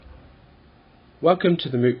Welcome to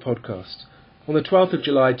the MOOC podcast. On the 12th of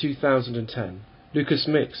July 2010, Lucas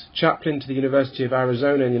Mix, chaplain to the University of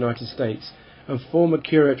Arizona in the United States and former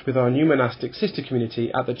curate with our new monastic sister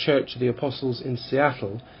community at the Church of the Apostles in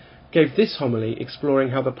Seattle, gave this homily exploring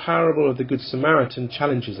how the parable of the Good Samaritan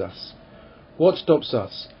challenges us. What stops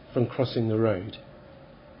us from crossing the road?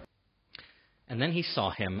 And then he saw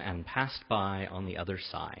him and passed by on the other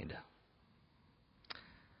side.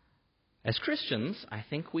 As Christians, I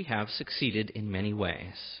think we have succeeded in many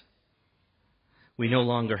ways. We no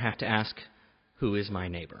longer have to ask, who is my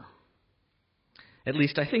neighbor? At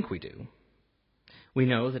least I think we do. We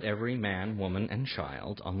know that every man, woman, and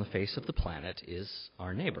child on the face of the planet is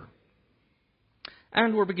our neighbor.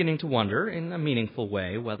 And we're beginning to wonder, in a meaningful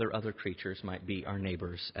way, whether other creatures might be our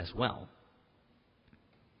neighbors as well.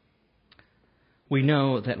 We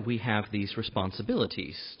know that we have these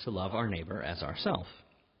responsibilities to love our neighbor as ourselves.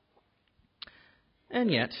 And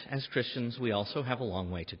yet, as Christians, we also have a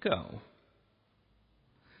long way to go.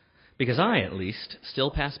 Because I, at least, still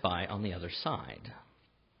pass by on the other side.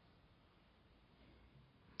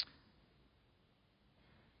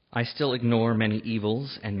 I still ignore many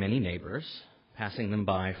evils and many neighbors, passing them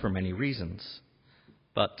by for many reasons,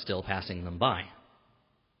 but still passing them by.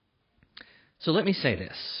 So let me say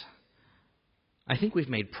this. I think we've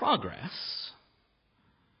made progress,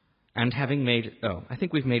 and having made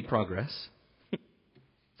progress,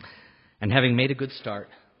 and having made a good start,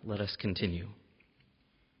 let us continue.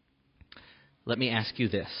 Let me ask you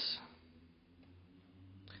this.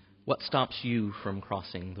 What stops you from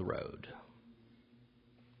crossing the road?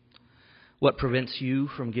 What prevents you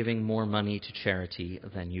from giving more money to charity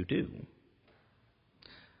than you do?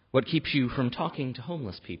 What keeps you from talking to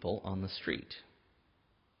homeless people on the street?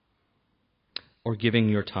 Or giving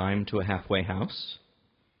your time to a halfway house?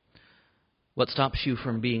 What stops you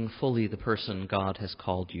from being fully the person God has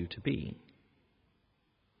called you to be?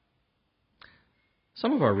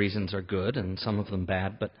 Some of our reasons are good and some of them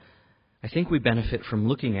bad, but I think we benefit from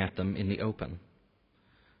looking at them in the open,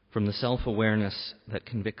 from the self-awareness that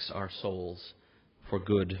convicts our souls for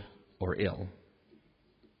good or ill.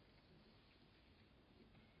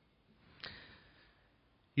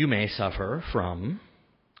 You may suffer from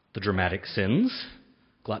the dramatic sins,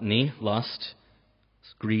 gluttony, lust,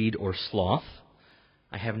 greed, or sloth.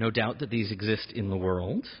 I have no doubt that these exist in the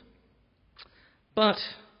world, but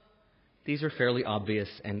these are fairly obvious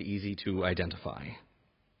and easy to identify.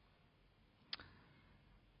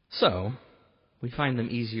 So, we find them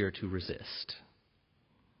easier to resist.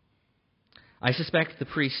 I suspect the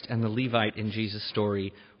priest and the Levite in Jesus'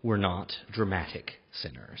 story were not dramatic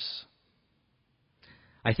sinners.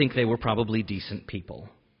 I think they were probably decent people,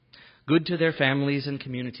 good to their families and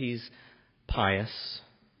communities, pious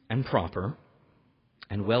and proper,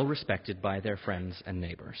 and well respected by their friends and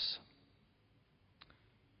neighbors.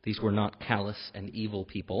 These were not callous and evil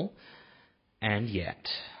people, and yet,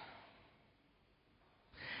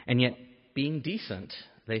 being decent,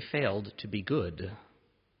 they failed to be good.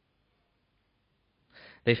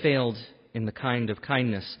 They failed in the kind of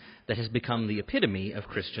kindness that has become the epitome of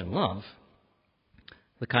Christian love,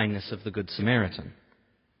 the kindness of the Good Samaritan.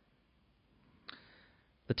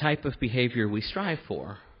 The type of behavior we strive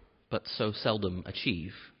for, but so seldom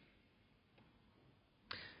achieve.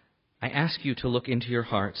 I ask you to look into your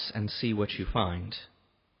hearts and see what you find.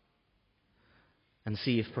 And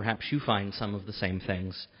see if perhaps you find some of the same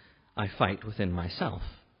things I fight within myself.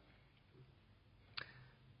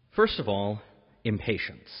 First of all,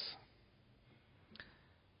 impatience.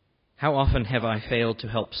 How often have I failed to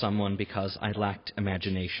help someone because I lacked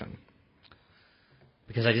imagination?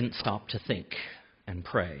 Because I didn't stop to think and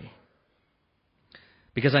pray?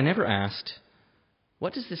 Because I never asked,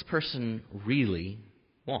 what does this person really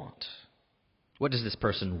want? What does this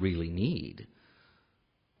person really need?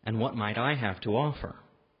 And what might I have to offer?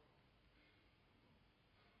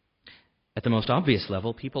 At the most obvious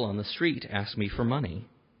level, people on the street ask me for money.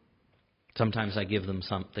 Sometimes I give them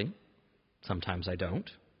something. Sometimes I don't.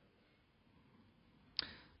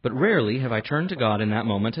 But rarely have I turned to God in that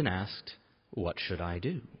moment and asked, what should I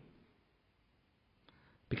do?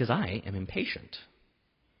 Because I am impatient.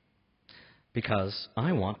 Because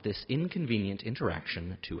I want this inconvenient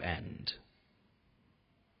interaction to end.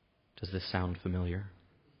 Does this sound familiar?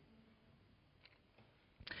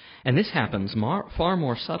 And this happens far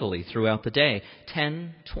more subtly throughout the day,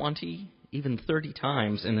 10, 20, even 30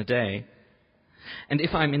 times in a day. And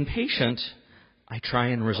if I'm impatient, I try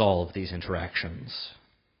and resolve these interactions.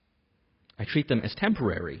 I treat them as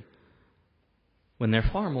temporary, when they're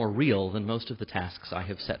far more real than most of the tasks I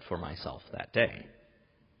have set for myself that day.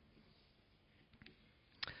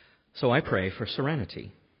 So I pray for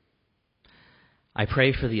serenity. I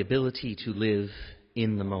pray for the ability to live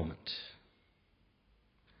in the moment,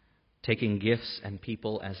 taking gifts and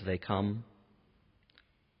people as they come,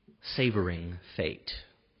 savoring fate,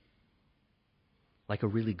 like a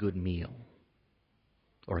really good meal,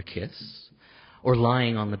 or a kiss, or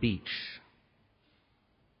lying on the beach.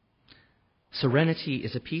 Serenity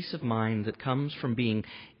is a peace of mind that comes from being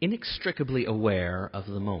inextricably aware of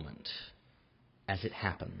the moment as it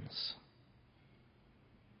happens,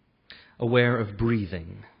 aware of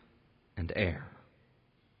breathing and air,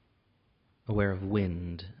 aware of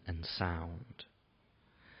wind and sound,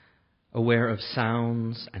 aware of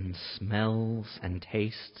sounds and smells and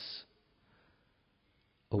tastes,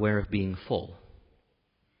 aware of being full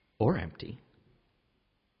or empty,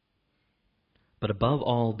 but above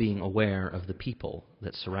all being aware of the people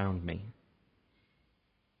that surround me.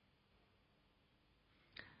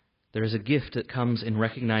 There is a gift that comes in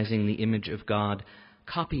recognizing the image of God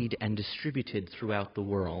copied and distributed throughout the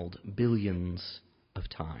world billions of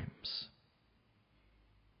times.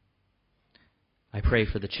 I pray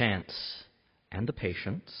for the chance and the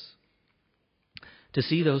patience to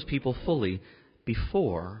see those people fully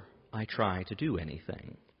before I try to do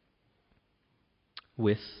anything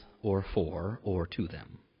with or for or to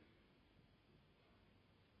them.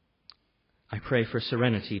 I pray for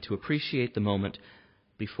serenity to appreciate the moment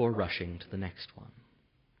before rushing to the next one.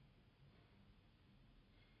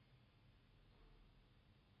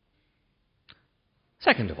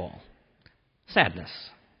 Second of all, sadness,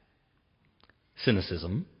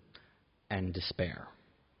 cynicism, and despair.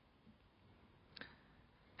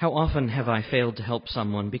 How often have I failed to help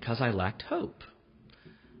someone because I lacked hope?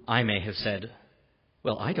 I may have said,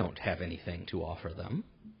 well, I don't have anything to offer them,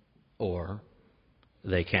 or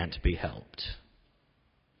they can't be helped.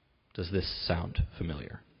 Does this sound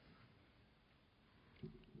familiar?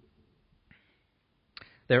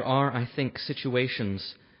 There are, I think,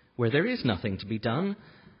 situations where there is nothing to be done,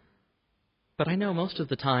 but I know most of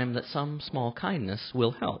the time that some small kindness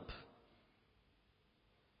will help.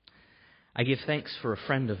 I give thanks for a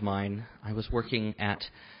friend of mine. I was working at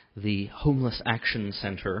the Homeless Action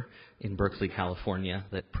Center in Berkeley, California,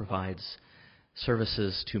 that provides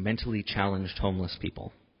services to mentally challenged homeless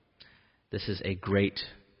people. This is a great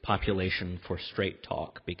population for straight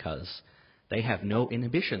talk because they have no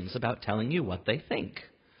inhibitions about telling you what they think.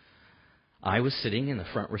 I was sitting in the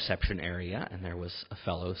front reception area, and there was a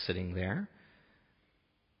fellow sitting there.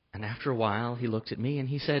 And after a while, he looked at me and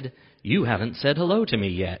he said, "You haven't said hello to me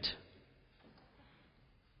yet."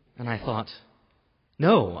 And I thought,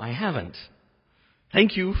 no, I haven't.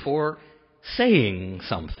 Thank you for saying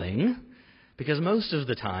something, because most of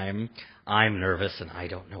the time I'm nervous and I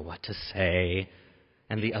don't know what to say,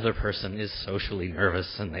 and the other person is socially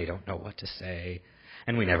nervous and they don't know what to say,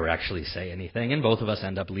 and we never actually say anything, and both of us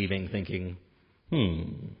end up leaving thinking,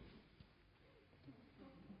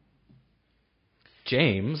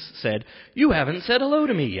 James said, "You haven't said hello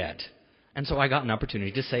to me yet." And so I got an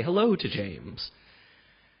opportunity to say hello to James.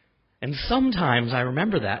 And sometimes I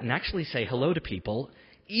remember that and actually say hello to people,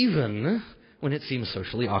 even when it seems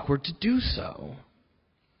socially awkward to do so.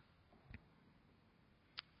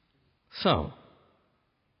 So,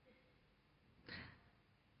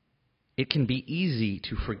 it can be easy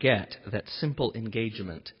to forget that simple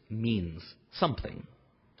engagement means something,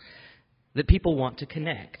 that people want to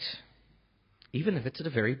connect, even if it's at a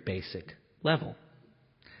very basic level.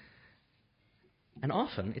 And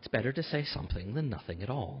often it's better to say something than nothing at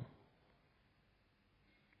all.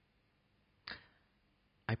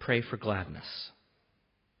 I pray for gladness.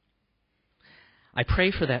 I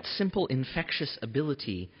pray for that simple, infectious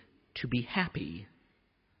ability to be happy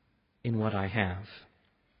in what I have.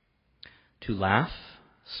 To laugh,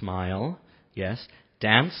 smile, yes,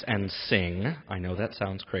 dance and sing. I know that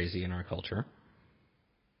sounds crazy in our culture.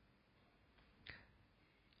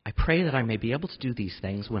 I pray that I may be able to do these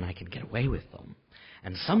things when I can get away with them,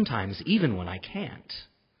 and sometimes even when I can't,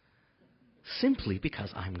 simply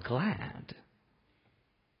because I'm glad.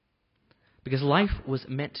 Because life was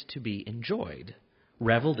meant to be enjoyed,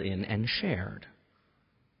 reveled in, and shared.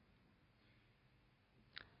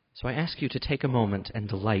 So I ask you to take a moment and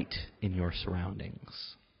delight in your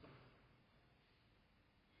surroundings.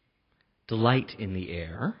 Delight in the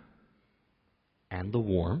air and the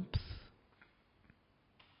warmth.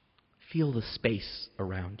 Feel the space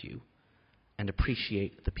around you and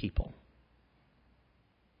appreciate the people.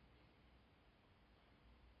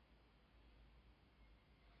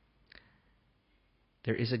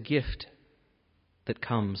 There is a gift that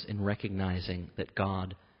comes in recognizing that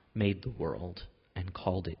God made the world and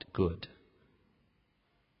called it good.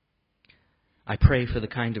 I pray for the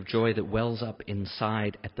kind of joy that wells up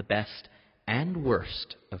inside at the best and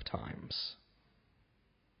worst of times.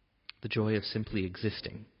 The joy of simply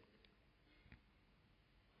existing.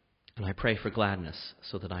 And I pray for gladness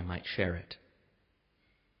so that I might share it.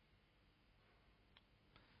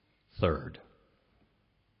 Third,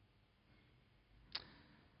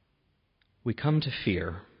 we come to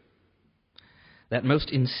fear, that most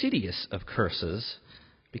insidious of curses,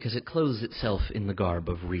 because it clothes itself in the garb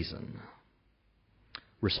of reason,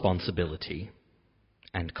 responsibility,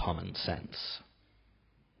 and common sense.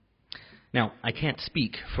 Now, I can't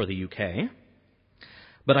speak for the UK,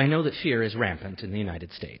 but I know that fear is rampant in the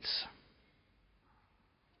United States.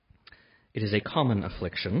 It is a common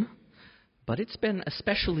affliction, but it's been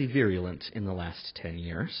especially virulent in the last 10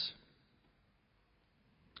 years.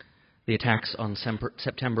 The attacks on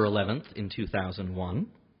September 11th in 2001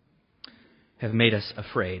 have made us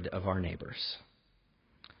afraid of our neighbors.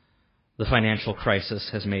 The financial crisis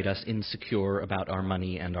has made us insecure about our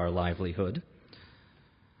money and our livelihood.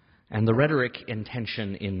 And the rhetoric and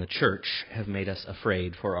tension in the church have made us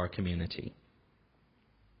afraid for our community.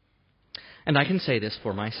 And I can say this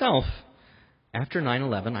for myself. After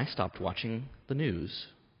 9/11, I stopped watching the news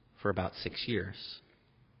for about 6 years.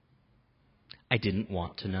 I didn't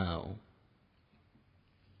want to know.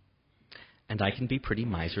 And I can be pretty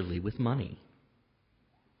miserly with money.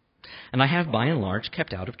 And I have, by and large,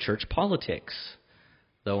 kept out of church politics,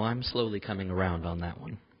 though I'm slowly coming around on that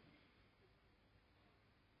one.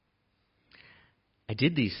 I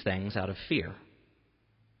did these things out of fear.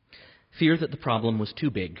 Fear that the problem was too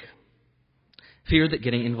big. Fear that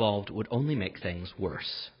getting involved would only make things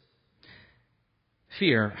worse.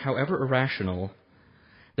 Fear, however irrational,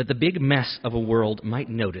 that the big mess of a world might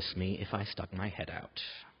notice me if I stuck my head out.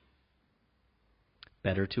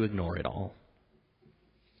 Better to ignore it all.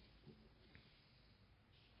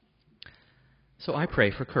 So I pray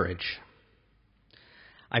for courage.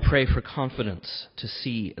 I pray for confidence to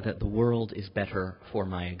see that the world is better for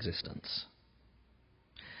my existence,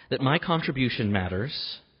 that my contribution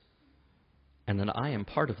matters, and that I am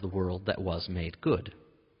part of the world that was made good.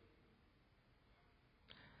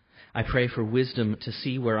 I pray for wisdom to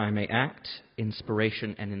see where I may act,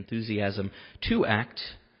 inspiration and enthusiasm to act,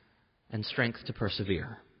 and strength to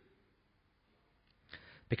persevere.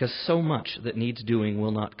 Because so much that needs doing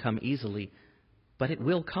will not come easily, but it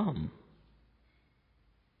will come.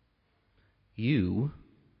 You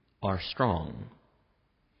are strong.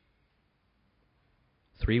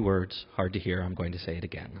 3 words, hard to hear, I'm going to say it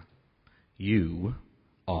again. You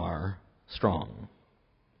are strong.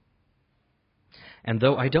 And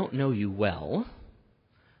though I don't know you well,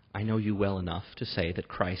 I know you well enough to say that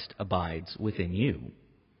Christ abides within you.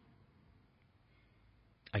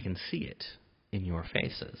 I can see it in your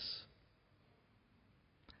faces.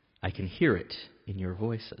 I can hear it in your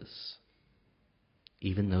voices,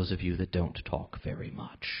 even those of you that don't talk very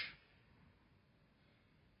much.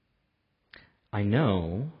 I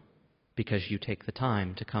know because you take the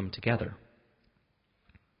time to come together,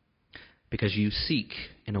 because you seek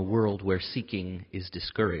in a world where seeking is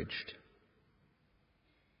discouraged.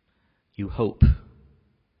 You hope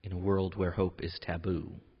in a world where hope is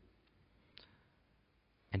taboo.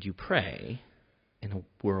 And you pray in a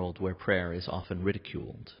world where prayer is often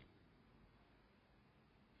ridiculed.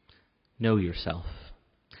 Know yourself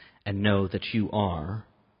and know that you are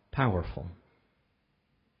powerful.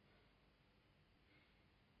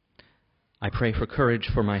 I pray for courage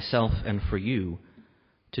for myself and for you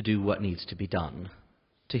to do what needs to be done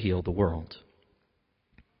to heal the world.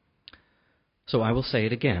 So I will say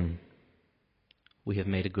it again. We have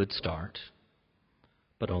made a good start,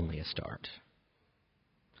 but only a start.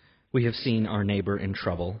 We have seen our neighbor in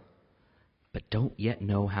trouble, but don't yet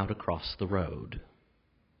know how to cross the road.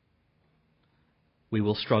 We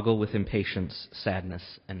will struggle with impatience,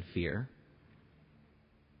 sadness, and fear.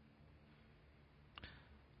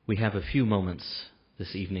 We have a few moments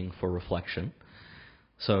this evening for reflection,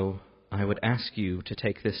 so I would ask you to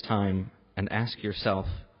take this time and ask yourself,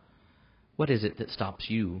 what is it that stops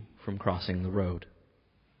you from crossing the road?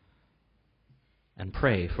 And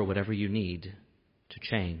pray for whatever you need to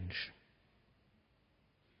change.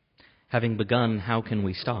 Having begun, how can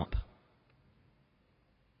we stop?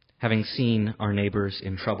 Having seen our neighbors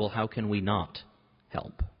in trouble, how can we not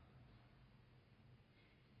help?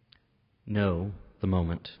 Know the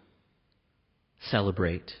moment.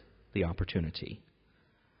 Celebrate the opportunity.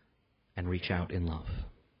 And reach out in love.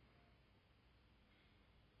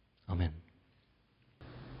 Amen.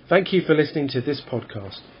 Thank you for listening to this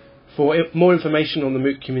podcast. For more information on the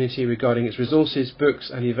Moot community regarding its resources,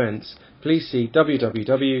 books and events, please see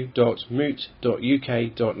www.moot.uk.net.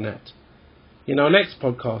 In our next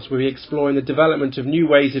podcast, we'll be exploring the development of new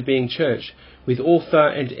ways of being church with author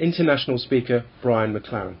and international speaker Brian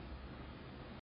McLaren.